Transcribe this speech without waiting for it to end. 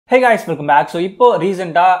Hey guys, welcome back. So இப்போ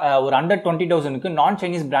ரீசெண்டா ஒரு under 20,000க்கு நான்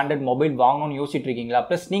சைனீஸ் பிராண்டட் மொபைல் வாங்கணும்னு யோசிச்சிட்டு இருக்கீங்களா?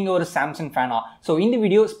 ப்ளஸ் நீங்க ஒரு சாம்சங் ஃபேனா? ஸோ இந்த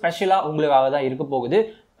வீடியோ ஸ்பெஷலா உங்களுக்காக தான் இருக்க போகுது.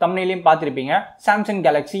 தம்ப்நெயிலையும் பார்த்துருப்பீங்க. Samsung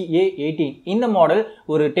Galaxy A80 இந்த மாடல்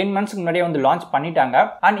ஒரு 10 months முன்னாடியே வந்து லான்ச் பண்ணிட்டாங்க.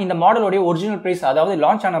 அண்ட் இந்த மாடலோட ஒரிஜினல் பிரைஸ், அதாவது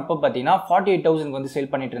லான்ச் ஆனப்போ பார்த்தீங்கன்னா 48,000 வந்து சேல்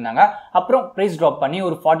பண்ணிட்டு இருந்தாங்க. அப்புறம் பிரைஸ் ட்ராப் பண்ணி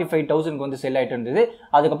ஒரு 45,000 வந்து செல் ஆயிட்டு இருந்தது.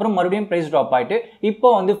 அதுக்கப்புறம் மறுபடியும் பிரைஸ் ட்ராப் ஆயிட்டு இப்போ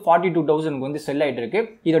வந்து 42,000 வந்து செல் ஆயிட்டு இருக்கு.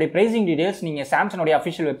 இதோட பிரைசிங் டீடைல்ஸ் நீங்க சாம்சங்கோட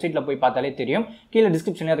அஃபிஷியல் வெப்சைட்ல போய் பார்த்தாலே தெரியும். கீழே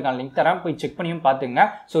டிஸ்கிரிப்ஷன்ல அதுக்கான லிங்க் தரேன், போய் செக் பண்ணியும் பாத்துங்க.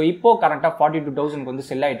 ஸோ இப்போ கரெக்டா 42,000 வந்து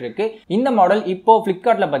செல் ஆயிட்டு இருக்கு. இந்த மாடல் இப்போ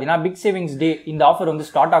Flipkartல பார்த்தீங்கன்னா பிக் சேவிங்ஸ் டே இந்த ஆஃபர் வந்து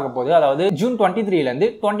ஸ்டார்ட் ஆக போகுது. அதாவது ஜூன் 23 இருந்து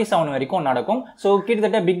 27 வரைக்கும் நடக்கும். சோ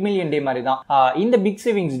கிட்டத்தட்ட பிக் மில்லியன் டே மாதிரி தான். இந்த பிக்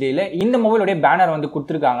சேவிங்ஸ் டேல இந்த மொபைலோட பேனர் வந்து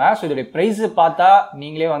கொடுத்திருக்காங்க. சோ இதோட பிரைஸ் பார்த்தா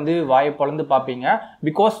நீங்களே வந்து வாயை பொளந்து பாப்பீங்க.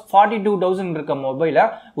 பிகாஸ் 42,000 இருக்க மொபைல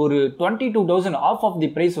ஒரு 22,000 ஆஃப் ஆஃப் தி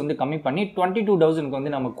பிரைஸ் வந்து கம்மி பண்ணி 22,000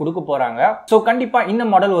 வந்து நமக்கு கொடுக்க போறாங்க. சோ கண்டிப்பா இந்த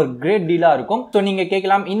மாடல் ஒரு கிரேட் டீலா இருக்கும். சோ நீங்க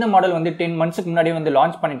கேட்கலாம், இந்த மாடல் வந்து 10 months முன்னாடி வந்து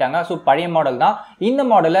லான்ச் பண்ணிட்டாங்க. சோ பழைய மாடல் தான். இந்த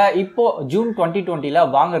மாடலை இப்போ ஜூன் 2020ல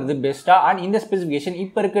வாங்குறது பெஸ்டா? அண்ட் இந்த ஸ்பெசிபிகேஷன்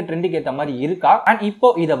இப்ப இருக்க ட்ரெண்டுக்கு ஏத்த மாதிரி இருக்கா? அண்ட் இப்போ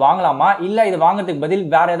இதை வாங்கலாமா, இல்ல இதை வாங்குறதுக்கு பதில்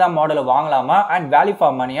வேற ஏதாவது மாடலை வாங்கலாமா, அண்ட் வேல்யூ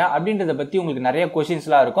ஃபார் மணியா அப்படின்றத பத்தி உங்களுக்கு நிறைய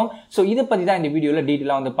क्वेश्चंसலாம் இருக்கும். சோ இதை பத்தி தான் இந்த வீடியோல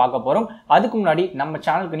டீடைலா வந்து பார்க்க போறோம். அதுக்கு முன்னாடி நம்ம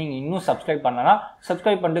சேனலுக்கு நீங்க இன்னும் சப்ஸ்கிரைப் பண்ணலனா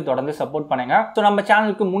சப்ஸ்கிரைப் பண்ணிட்டு தொடர்ந்து சப்போர்ட் பண்ணுங்க. சோ நம்ம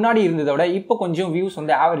சேனலுக்கு முன்னாடி இருந்ததை விட இப்போ கொஞ்சம் வியூஸ்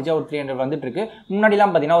வந்து ஆவரேஜா ஒரு 300 வந்துட்டு இருக்கு. முன்னாடி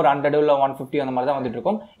எல்லாம் பாத்தீங்கன்னா ஒரு 100 இல்ல 150 அந்த மாதிரி தான் வந்துட்டு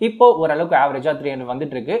இருக்கும். இப்போ ஓரளவுக்கு ஆவரேஜா 300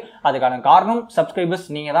 வந்துட்டு இருக்கு. அதுக்கான காரணம் சப்ஸ்கிரைபர்ஸ்,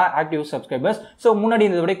 நீங்க தான் ஆக்டிவ் சப்ஸ்கிரைபர்ஸ். சோ முன்னாடி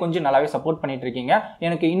இருந்ததை விட கொஞ்சம் நல்லாவே சப்போர்ட் பண்ணிட்டு இருக்கீங்க.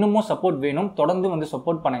 எனக்கு இன்னமும் சப்போர்ட் வேணும், தொடர்ந்து வந்து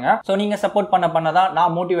சப்போர்ட் பண்ணுங்க. சோ நீங்க சப்போர்ட் பண்ணதான்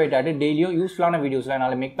நான் மோட்டிவேட் ஆகிட்டு டெய்லியும் யூஸ்ஃபுல்லான வீடியோஸ்ல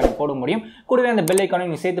என்னால மேக் பண்ணி போட முடியும். கூடவே அந்த பெல் ஐகானை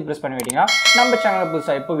நீங்க சேர்த்து பிரஸ் பண்ணி விட்டீங்கன்னா நம்ம சேனல்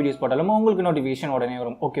புதுசா எப்போ வீடியோஸ் போட்டாலும் உங்களுக்கு நோட்டிபிகேஷன் உடனே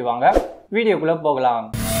வரும். ஓகே, வாங்க வீடியோக்குள்ள போகலாம்.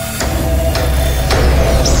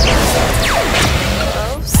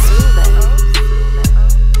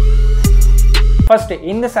 ஃபர்ஸ்ட்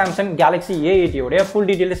இந்த Samsung Galaxy A80 உடைய ஃபுல்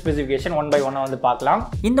டீடைல் ஸ்பெசிஃபிகேஷன் 1 by 1 வந்து பார்க்கலாம்.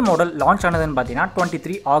 இந்த மாடல் லான்ச் ஆனதுன்னு பார்த்தீங்கன்னா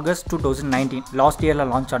 23 August 2019 லாஸ்ட் இயர்ல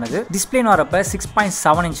லான்ச் ஆனது. டிஸ்பிளே வரப்ப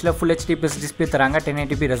 6.7 இன்ச்ல ஃபுல் HD plus டிஸ்பிளே தராங்க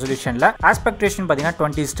 1080p ரெசல்யூஷன்ல. ஆஸ்பெக்ட் ரேஷியோ பார்த்தீங்கன்னா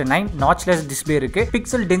 20:9, நாட்ச்லெஸ் டிஸ்பிளே இருக்கு.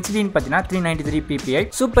 பிக்சல் டென்சிட்டின்னு பார்த்தீங்கன்னா 393 ppi.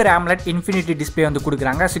 Super AMOLED infinity display வந்து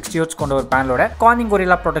கொடுக்குறாங்க. 60 Hz கொண்ட ஒரு பேனலோட கார்னிங்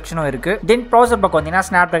கொரில்லா ப்ரொடெக்ஷனும் இருக்கு. தென் ப்ராசஸர் பக்கம் பார்த்தீங்கன்னா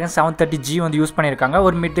Snapdragon 730G வந்து யூஸ் பண்ணிருக்காங்க.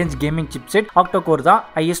 ஒரு mid range gaming chipset. octa-core தான்.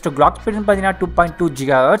 ஹையஸ்ட் கிளாக் ஸ்பீட் பார்த்தீங்கன்னா 2.2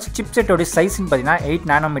 GHz. சிப்செட்டோட சைஸ் பார்த்தீங்கன்னா 8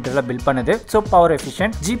 nanometerல பில்ட் பண்ணுது. So power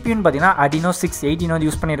efficient. GPU பார்த்தீங்கன்னா Adreno 618 வந்து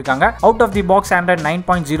யூஸ் பண்ணிருக்காங்க. Out of the box Android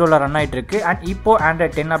 9.0ல run ஆயிட்டு இருக்கு. அண்ட் இப்போ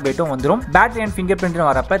Android 10 அப்டேட்டும் வந்துரும். பேட்டரி அண்ட் ஃபிங்கர் பிரிண்ட்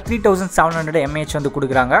வரப்ப 3700 mAh வந்து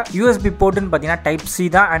கொடுக்குறாங்க. USB போர்ட்னு பார்த்தீங்கன்னா டைப் C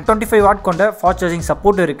தான். அண்ட் 25 வாட் கொண்ட ஃபாஸ்ட் சார்ஜிங்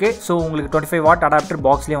சப்போர்ட் இருக்கு. சோ உங்களுக்கு 25 வாட் அடாப்டர்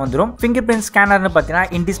பாக்ஸ்லயே வந்துரும். ஃபிங்கர் பிரிண்ட் ஸ்கேனர்னு பார்த்தீங்கன்னா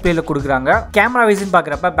இன் டிஸ்பிளேல கொடுக்குறாங்க. கேமரா வைஸ்னு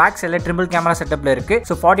பார்க்கறப்ப பேக் சைடுல ட்ரிபிள் கேமரா செட்டப்ல இருக்கு.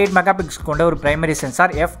 சோ 48 மெகாபிக்சல் கொண்ட ஒரு பிரைமரி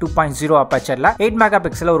சென்சார் f2.0 அபர்ச்சர்ல, 8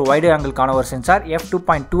 மெகாபிக்சல் ஒரு வைட் ஆங்கிள்கான ஒரு சென்சார்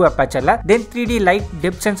f2.2 அபர்ச்சர்ல, தென் 3D லைட்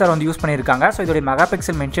டெப்த் சென்சார் வந்து யூஸ் பண்ணிருக்காங்க. சோ இதோட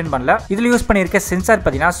மெகாபிக்சல் மென்ஷன் பண்ணல. இதுல யூஸ் பண்ணிருக்க சென்சார்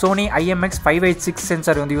பாத்தீங்கன்னா Sony IMX586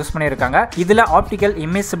 சென்சார் வந்து யூஸ் பண்ணிருக்காங்க. இதுல ஆப்டிகல்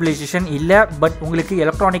இமேஜ் ஸ்டெபிலைசேஷன் இல்ல, பட் உங்களுக்கு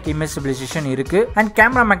எலக்ட்ரானிக் இமேஜ் ஸ்டெபிலைசேஷன் இருக்கு. அண்ட்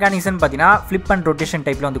கேமரா மெக்கானிசம் பாத்தீங்கன்னா ஃபிளிப் அண்ட் ரொட்டேஷன்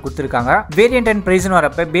டைப்ல வந்து கொடுத்திருக்காங்க. வேரியன்ட் அண்ட் பிரைஸ்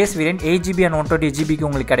வரப்ப base variant 8GB and 128GB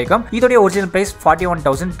உங்களுக்கு கிடைக்கும். இதோட ஒரிஜினல் பிரைஸ்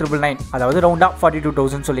 41,999, அதாவது ரவுண்டா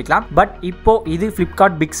 42,000 சொல்லிக்கலாம். பட் இப்போ இது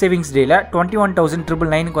Flipkart Big Savings Dayல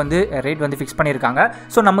 21,999 வந்து ரேட் வந்து ஃபிக்ஸ் பண்ணிருக்காங்க.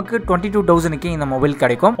 சோ நமக்கு 22,000க்கு இந்த மொபைல்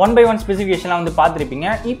கிடைக்கும். 1 by 1 ஸ்பெசிஃபிகேஷன்லாம் வந்து பார்த்திருப்பீங்க.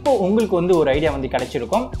 இப்போ உங்களுக்கு வந்து ஒரு ஐடியா வந்து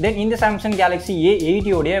கிடைச்சிருக்கும். தென் இந்த Samsung Galaxy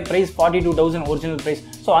A80 உடைய பிரைஸ் 42,000 ஒரிஜினல் பிரைஸ்.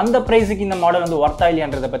 சோ அந்த பிரைஸ்க்கு இந்த மாடல் வந்து வர்த்தா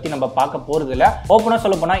இல்லையன்றத பத்தி நம்ம பார்க்க போறது இல்ல. ஓபனா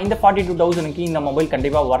சொல்ல போனா இந்த 42,000க்கு இந்த மொபைல்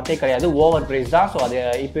கண்டிப்பா வர்த்தே கிடையாது, ஓவர் பிரைஸ் தான். சோ அது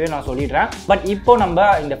இப்பவே நான் சொல்லிடுறேன். பட் இப்போ நம்ம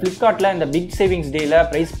இந்த Flipkartல இந்த பிக் சேவிங்ஸ் டேல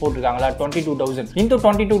பிரைஸ் போட்டுருக்காங்களா 22,000. இந்த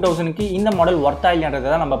 22,000க்கு இந்த மாடல் வர்த்தா இல்லையன்றத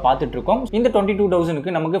தான் நம்ம பார்த்துட்டு இருக்கோம். இந்த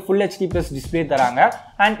 22,000க்கு நமக்கு ஃபுல் HD plus டிஸ்பிளே தராங்க.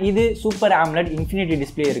 அண்ட் இது சூப்பர் AMOLED இன்ஃபினிட்டி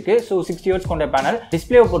டிஸ்பிளே இருக்கு. சோ 60 Hz கொண்ட பேனல்.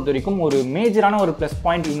 டிஸ்பிளேவை பொறுத்த வரைக்கும் ஒரு மேஜரான ஒரு பிளஸ்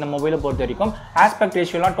பாயிண்ட் இந்த மொபைலை பொறுத்த வரைக்கும் ஆஸ்பெக்ட்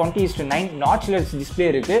ரேஷியோலாம் 20:9, நாட்ச்லெஸ் டிஸ்பிளே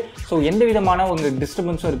இருக்கு. சோ எந்த விதமான உங்களுக்கு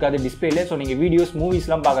டிஸ்டர்பன்ஸும் இருக்காது டிஸ்பிளேல. சோ நீங்க வீடியோஸ்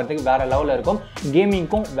மூவிஸ்லாம் பார்க்கறதுக்கு வேற லெவல்ல இருக்கும்.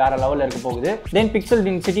 கேமிங்க்கும் வேற லெவல்ல இருக்க போகுது. தென் பிக்சல்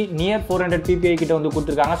டென்சிட்டி நியர் 400 ppi கிட்ட வந்து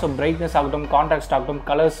கொடுத்திருக்காங்க. சோ பிரைட்னஸ் ஆகட்டும், கான்ட்ராஸ்ட் ஆகட்டும்,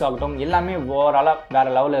 கலர்ஸ் ஆகட்டும் எல்லாமே ஓவராலா வேற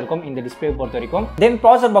லெவல்ல இருக்கும் இந்த டிஸ்பிளே பொறுத்த வரைக்கும். தென்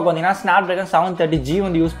ப்ராசஸர் பக்கம் வந்தீங்கன்னா Snapdragon 730G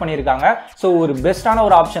வந்து யூஸ் பண்ணிருக்காங்க. சோ ஒரு பெஸ்டான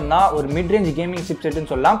ஒரு ஆப்ஷன் தான். ஒரு மிட் ரேஞ்ச் கேமிங் சிப்செட்னு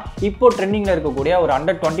சொல்லலாம். இப்போ ட்ரெண்டிங்ல இருக்கக்கூடிய ஒரு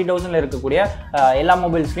under 20,000ல இருக்கக்கூடிய எல்லா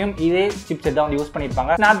மொபைல்ஸ்லயும் இதே சிப்செட் தான் வந்து யூஸ்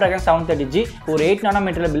பண்ணிருப்பாங்க. Snapdragon 730G ஒரு 8 nm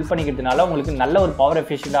நானோமீட்டர்ல பில்ட் பண்ணிக்கிறதுனால உங்களுக்கு நல்ல ஒரு பவர்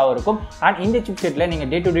எஃபிஷியன்ட்டாக இருக்கும். அண்ட் இந்த சிப்செட்ல நீங்க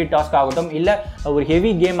டே டு டே டாஸ்க் ஆகட்டும் இல்ல ஒரு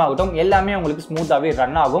ஹெவி கேம் ஆகட்டும் எல்லாமே உங்களுக்கு ஸ்மூத்தாவே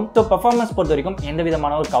ரன் ஆகும். ஸோ பெர்ஃபார்மன்ஸ் பொறுத்த வரைக்கும் எந்த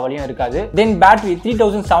விதமான ஒரு கவலையும் இருக்காது. தென் பேட்டரி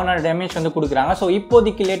 3700 mAh வந்து கொடுக்குறாங்க. ஸோ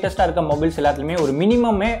இப்போதைக்கு லேட்டஸ்டா இருக்க மொபைல்ஸ் எல்லாத்துலயுமே ஒரு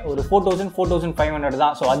மினிமமே ஒரு 4500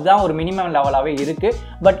 தான். ஸோ அதுதான் ஒரு மினிமம் லெவலாவே இருக்கு.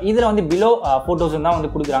 பட் இதுல வந்து பிலோ 4000 தான்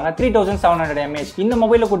வந்து கொடுக்குறாங்க. 3700 mAh இந்த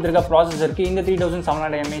மொபைல்ல கொடுத்துருக்க ப்ராசஸருக்கு இந்த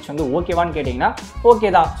 3700 mAh வந்து ஓகேவான்னு கேட்டீங்கன்னா ஓகே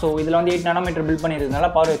தான். ஸோ இதுல வந்து 8 நானோமீட்டர் பில்ட் பண்ணிருந்தனால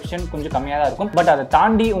பவர் எஃபிஷியன்ட் கொஞ்சம் கம்மியாக தான் இருக்கும். பட் அதை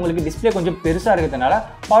தாண்டி உங்களுக்கு டிஸ்பிளே கொஞ்சம் பெருசா இருக்கிறதுனால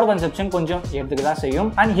பவர் கன்சப்ஷன் கொஞ்சம் எடுத்துக்க தான் செய்யும்.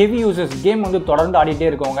 அண்ட் ஹெவி யூசர்ஸ் கேம் வந்து தொடர்ந்து ஆடிட்டே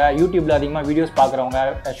இருக்கவங்க, யூடியூப்ல அதிகமாக வீடியோஸ் பார்க்குறவங்க,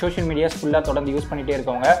 சோஷியல் மீடியாஸ் ஃபுல்லாக தொடர்ந்து யூஸ் பண்ணிட்டே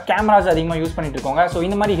இருக்கவங்க, கேமராஸ் அதிகமாக யூஸ் பண்ணிட்டு இருக்கவங்க. ஸோ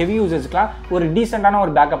இந்த மாதிரி ஹெவி யூசர்ஸ்க்குலாம் ஒரு டீசென்டான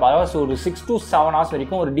ஒரு பேக்கப், அதாவது ஒரு 6 to 7 hours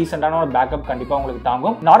வரைக்கும் ஒரு டீசென்டான ஒரு பேக்கப் கண்டிப்பாக உங்களுக்கு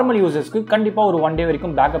தாங்கும். நார்மல் யூசர்ஸ்க்கு கண்டிப்பாக ஒரு 1 day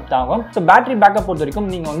வரைக்கும் பேக்கப் தாங்கும். ஸோ பேட்டரி பேக்கப் பொறுத்த வரைக்கும்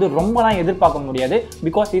நீங்க வந்து ரொம்பலாம் எதிர்பார்க்க முடியாது.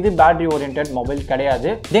 பிகாஸ் இது பேட்டரி ஓரியன்டட் மொபைல் கிடையாது.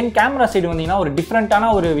 தென் கேமரா சைடு வந்தீங்கன்னா ஒரு டிஃப்ரெண்டான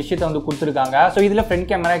ஒரு விஷயத்தை வந்து கொடுத்துருக்காங்க. ஸோ இதுல ஃப்ரண்ட்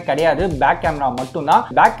கேமரா கிடையாது, பேக் கேமரா மட்டும் தான்.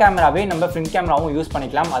 பேக் கேமராவே நம்ம ஃப்ரண்ட் கேமராவும் யூஸ்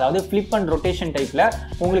பண்ணிக்கலாம். அதாவது ஃபிளிப் அண்ட் ரொட்டேஷன் டைப்ல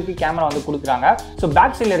உங்களுக்கு கேமரா வந்து கொடுக்குறாங்க. ஸோ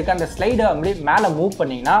பேக் சைடில் இருக்க அந்த ஸ்லைடை அப்படி மேலே மூவ்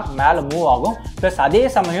பண்ணீங்கன்னா மேலே மூவ் ஆகும். ப்ளஸ் அதே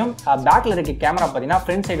சமயம் பேக்ல இருக்க கேமரா பார்த்தீங்கன்னா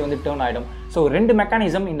ஃப்ரண்ட் சைடு வந்து டர்ன் ஆகிடும். ஸோ ரெண்டு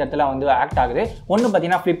மெக்கானிசம் இந்த இடத்துல வந்து ஆக்ட் ஆகுது. ஒன்று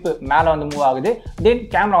பார்த்தீங்கன்னா ஃபிளிப் மேலே வந்து மூவ் ஆகுது, தென்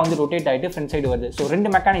கேமரா வந்து ரொட்டேட் ஆகிட்டு ஃப்ரண்ட் சைடு வருது. ஸோ ரெண்டு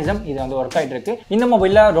மெக்கானிசம் இது வந்து ஒர்க் ஆகிட்டு இருக்கு. இந்த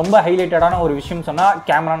மொபைலில் ரொம்ப ஹைலைட்டடான ஒரு விஷயம் சொன்னால்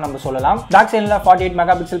கேமரா நம்ம சொல்லலாம். பேக் சைடில் 48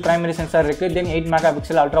 மெகாபிக்சல் பிரைமரி சென்சார் இருக்கு, தென் 8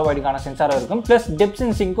 மெகாபிக்சல் அல்ட்ரா வைடுக்கான சென்சார் இருக்கும். ப்ளஸ் டெப்த்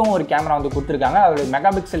சென்சிங்க்கும் ஒரு கேமரா வந்து கொடுத்துருக்காங்க. அதோட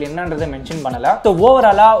மெகாபிக்சல் என்னன்றதை மென்ஷன் பண்ணல. ஸோ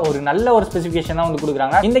ஓவராலா ஒரு நல்ல ஒரு ஸ்பெசிஃபிகேஷன் தான் வந்து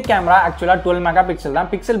கொடுக்குறாங்க. இந்த கேமரா ஆக்சுவலா 12 மெகாபிக்சல்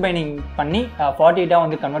தான், பிக்சல் பைண்டிங் பண்ணி 48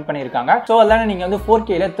 வந்து கன்வெர்ட் பண்ணியிருக்காங்க. ஸோ அதனால நீங்க வந்து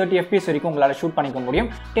 4K 30 FPS வரைக்கும் உங்களால் ஷூட் பண்ணிக்க முடியும்.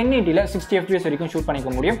 1080 60 FPS வரைக்கும் ஷூட் பண்ணிக்க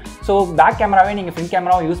முடியும். ஸோ பேக் கேமராவே நீங்க ஃப்ரண்ட்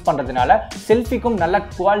கேமராவும் யூஸ் பண்றதுனால செல்ஃபிக்கும் நல்ல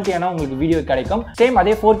குவாலிட்டியான உங்களுக்கு வீடியோ கிடைக்கும். சேம்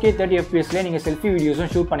அதே 4K 30 FPS நீங்க செல்ஃபி வீடியோஸும்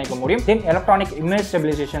ஷூட் பண்ணிக்க முடியும். தென் எலக்ட்ரானிக் இமேஜ்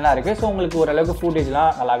ஸ்டெபிலைசேஷன்லாம் இருக்கு. ஸோ உங்களுக்கு ஓரளவுக்கு ஃபுட்டேஜ்லாம்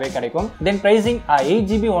நல்லாவே கிடைக்கும். தென் பிரைசிங்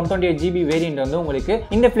 8GB 128GB வேரியன்ட் வந்து உங்களுக்கு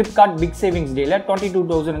இந்த Flipkart Big Saving Days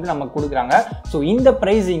 22,000 நமக்கு கொடுக்குறாங்க. ஸோ இந்த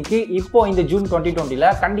பிரைசிங்க்கு இப்போ இந்த ஜூன்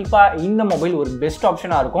 2020ல கண்டிப்பா இந்த மொபைல் ஒரு பெஸ்ட்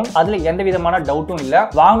ஆப்ஷனா இருக்கும். அதுல எந்த விதமான டவுட்டும் இல்ல.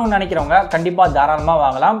 வாங்கணும்னு நினைக்கிறவங்க கண்டிப்பா தாராளமா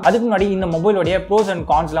வாங்கலாம். அதுக்கு முன்னாடி இந்த மொபைலோட ப்ரோஸ் அண்ட்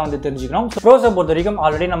கான்ஸ்லாம் வந்து தெரிஞ்சுக்கணும். ப்ரோஸை பொறுத்த வரைக்கும்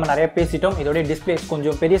ஆல்ரெடி நம்ம நிறைய பேசிட்டோம். இதோட டிஸ்பிளே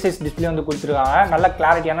கொஞ்சம் பெரிய சைஸ் டிஸ்பிளே வந்து கொடுத்துருக்காங்க. நல்ல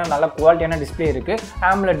கிளாரிட்டியான நல்ல குவாலிட்டியான டிஸ்பிளே இருக்கு.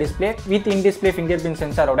 AMOLED display with in display finger print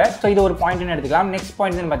சென்சாரோட. So இது ஒரு பாயிண்ட்னு எடுத்துக்கலாம். நெக்ஸ்ட்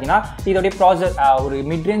பாயிண்ட் பார்த்தீங்கன்னா இதோட ப்ராசஸர் ஒரு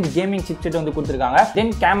மிட் ரேஞ்ச் கேமிங் சிப்செட் வந்து கொடுத்துருக்காங்க.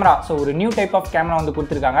 தென் கேமரா, ஸோ ஒரு நியூ டைப் ஆஃப் கேமரா வந்து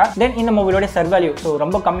கொடுத்துருக்காங்க. தென் இந்த மொபைலோட சர்வேல்யூ, ஸோ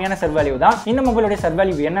ரொம்ப கம்மியான சர்வேல்யூ தான். இந்த மொபைலோட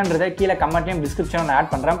சர்வேல்யூ என்னன்றதை கீழே கமெண்ட்லையும் டிஸ்கிரிப்ஷன்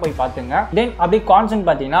ஆட் பண்றேன், போய் பாத்துங்க. தென் அப்படியே கான்சென்ட்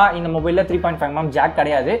பார்த்தீங்கன்னா இந்த மொபைலில் 3.5mm ஜாக்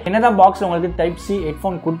கிடையாது. என்னதான் பாக்ஸ்ல உங்களுக்கு type C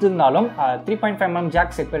headphone கொடுத்திருந்தாலும் 3.5mm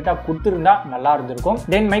jack செப்பரேட்டா கொடுத்திருந்தா நல்லா இருந்திருக்கும்.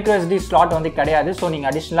 தென் மைக்ரோ SD ஸ்லாட் வந்து கிடையாது. ஸோ நீங்க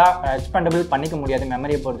அடிஷனலா எக்ஸ்பெண்டபிள் பண்ணிக்க முடியாது.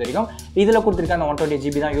 மெமரியை பொறுத்த வரைக்கும் இதுல கொடுத்திருக்க அந்த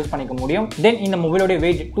 128GB தான் யூஸ் பண்ணிக்க முடியும். தென் இந்த மொபைலோட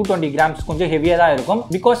வெயிட் 220 grams கொஞ்சம் ஹெவியா தான் இருக்கும்.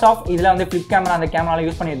 பிகாஸ் ஆஃப் இதுல வந்து ஃபிளிப் கேமரா அந்த கேமரால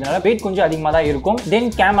யூஸ் பண்ணிருந்தனால வெயிட் கொஞ்சம் அதிகமாக தான் இருக்கும். தென்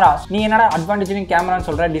கேமரா, நீ என்னடா அட்வான்டேஜ்லையும் கேமரான்னு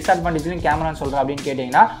சொல்ற, டிஸ்அட்வான்டேஜ்லையும் கேமரான்னு சொல்ற அப்படின்னு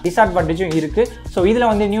கேட்டீங்கன்னா டிஸ்அட்வான்டேஜும் இருக்கு. ஸோ இதுல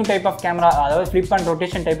வந்து நியூ டைப் ஆஃப் கேமரா, அதாவது ஃபிளிப் அண்ட்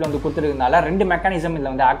ரொட்டேஷன் டைப்ல வந்து கொடுத்துருக்கனால ரெண்டு மெக்கானிசம்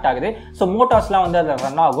இதுல வந்து ஆக்ட் ஆகுது. ஸோ மோட்டார்ஸ்லாம் வந்து அதை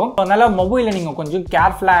ரன் ஆகும். அதனால மொபைலை நீங்க கொஞ்சம்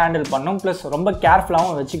கேர்ஃபுல்லா ஹேண்டில் பண்ணணும். பிளஸ் ரொம்ப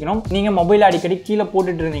கேர்ஃபுல்லாகவும் வச்சுக்கணும். நீங்க மொபைல் அடிக்கடி கீழே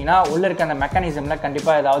போட்டுட்டு இருந்தீங்கன்னா உள்ள இருக்க அந்த மெக்கானிசம்ல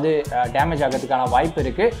கண்டிப்பா ஏதாவது டேமேஜ் ஆகிறதுக்கான வாய்ப்பு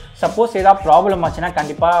இருக்கு. சப்போஸ் ஏதாவது ப்ராப்ளம் ஆச்சுன்னா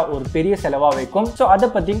கண்டிப்பா ஒரு பெரிய செலவா வைக்கும். ஸோ அதை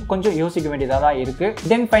பத்தி கொஞ்சம் யோசிக்க வேண்டியதா தான் இருக்கு.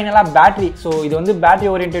 தென் ஃபைனலா பேட்டரி, ஸோ இது வந்து பேட்டரி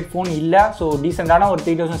ஓரியன்டட் ஃபோன் இல்ல. ஸோ டீசென்டான ஒரு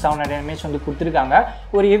 3700 mAh வந்து கொடுத்துருக்காங்க.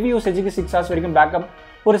 ஒரு ஹெவி யூசேஜுக்கு 6 hours வரைக்கும் பேக்கப்,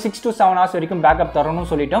 ஒரு 6 to 7 hours வரைக்கும் பேக்கப் தரணும்னு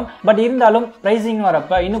சொல்லிட்டோம். பட் இருந்தாலும் பிரைசிங்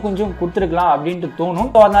வரப்ப இன்னும் கொஞ்சம் கொடுத்துருக்கலாம் அப்படின்ட்டு தோணும்.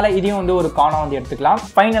 ஸோ அதனால இதையும் வந்து ஒரு காணா வந்து எடுத்துக்கலாம்.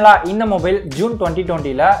 ஃபைனலா இந்த மொபைல் ஜூன்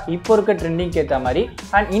 2020ல இப்போ இருக்க ட்ரெண்டிங் ஏற்ற மாதிரி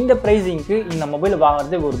அண்ட் இந்த பிரைசிங்க்கு இந்த மொபைல்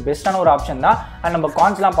வாங்குறது ஒரு பெஸ்டான ஒரு ஆப்ஷன் தான். அண்ட் நம்ம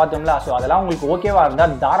கான்ஸ்லாம் பார்த்தோம்ல, ஸோ அதெல்லாம் உங்களுக்கு ஓகேவா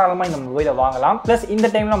இருந்தால் தாராளமாக இந்த மொபைலை வாங்கலாம். ப்ளஸ் இந்த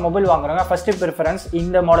டைம்ல மொபைல் வாங்குறவங்க ஃபர்ஸ்ட் ப்ரிஃபரன்ஸ்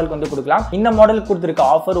இந்த மாடலுக்கு வந்து கொடுக்கலாம். இந்த மாடலுக்கு கொடுத்துருக்க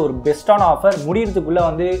ஆஃபர் ஒரு பெஸ்டான ஆஃபர். முடியறதுக்குள்ள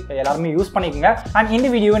வந்து எல்லாருமே யூஸ் பண்ணிக்கோங்க. அண்ட் இந்த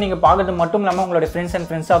வீடியோவை நீங்க பார்க்கறது மட்டும் இல்லாமல் உங்களோட ஃப்ரெண்ட்ஸ்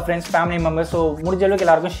ஃபேமிலி மெம்பர்ஸ், ஸோ முடிஞ்ச அளவுக்கு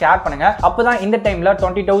எல்லாருக்கும் ஷேர் பண்ணுங்க. அப்பதான் இந்த டைம்ல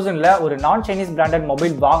 20,000ல ஒரு நான் சைனீஸ் பிராண்டட்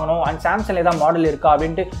மொபைல் வாங்கணும் அண்ட் சாம்சங்ல ஏதாவது மாடல் இருக்கா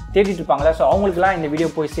அப்படின்ட்டு தேடிட்டு இருப்பாங்களா, ஸோ அவங்களுக்குலாம் இந்த வீடியோ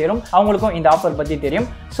போய் சேரும். அவங்களுக்கும் இந்த ஆஃபர் பத்தி தெரியும்.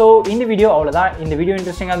 ஸோ இந்த வீடியோ அவ்வளோதான். இந்த வீடியோ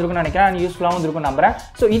இன்ட்ரெஸ்டிங்காக இருக்கும்னு நினைக்கிறேன், யூஸ்ஃபுல்லாகவும் இருக்கும் நம்புறேன்.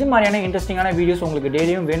 ஸோ இது மாதிரியான இன்ட்ரெஸ்டிங்கான வீடியோஸ் உங்களுக்கு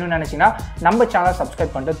டெய்லியும் வேணும்னு நினைச்சீங்கன்னா நம்ம சேனல்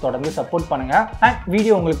சப்ஸ்கிரைப் பண்ணிட்டு தொடர்ந்து சப்போர்ட் பண்ணுங்க. அண்ட்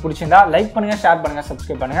வீடியோ உங்களுக்கு பிடிச்சிருந்தா லைக் பண்ணுங்க, ஷேர் பண்ணுங்க,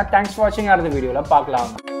 சப்ஸ்கிரைப் பண்ணுங்க. தேங்க்ஸ் ஃபார் வாட்சிங். அடுத்த வீடியோவில்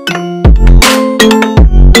பார்க்கலாம்.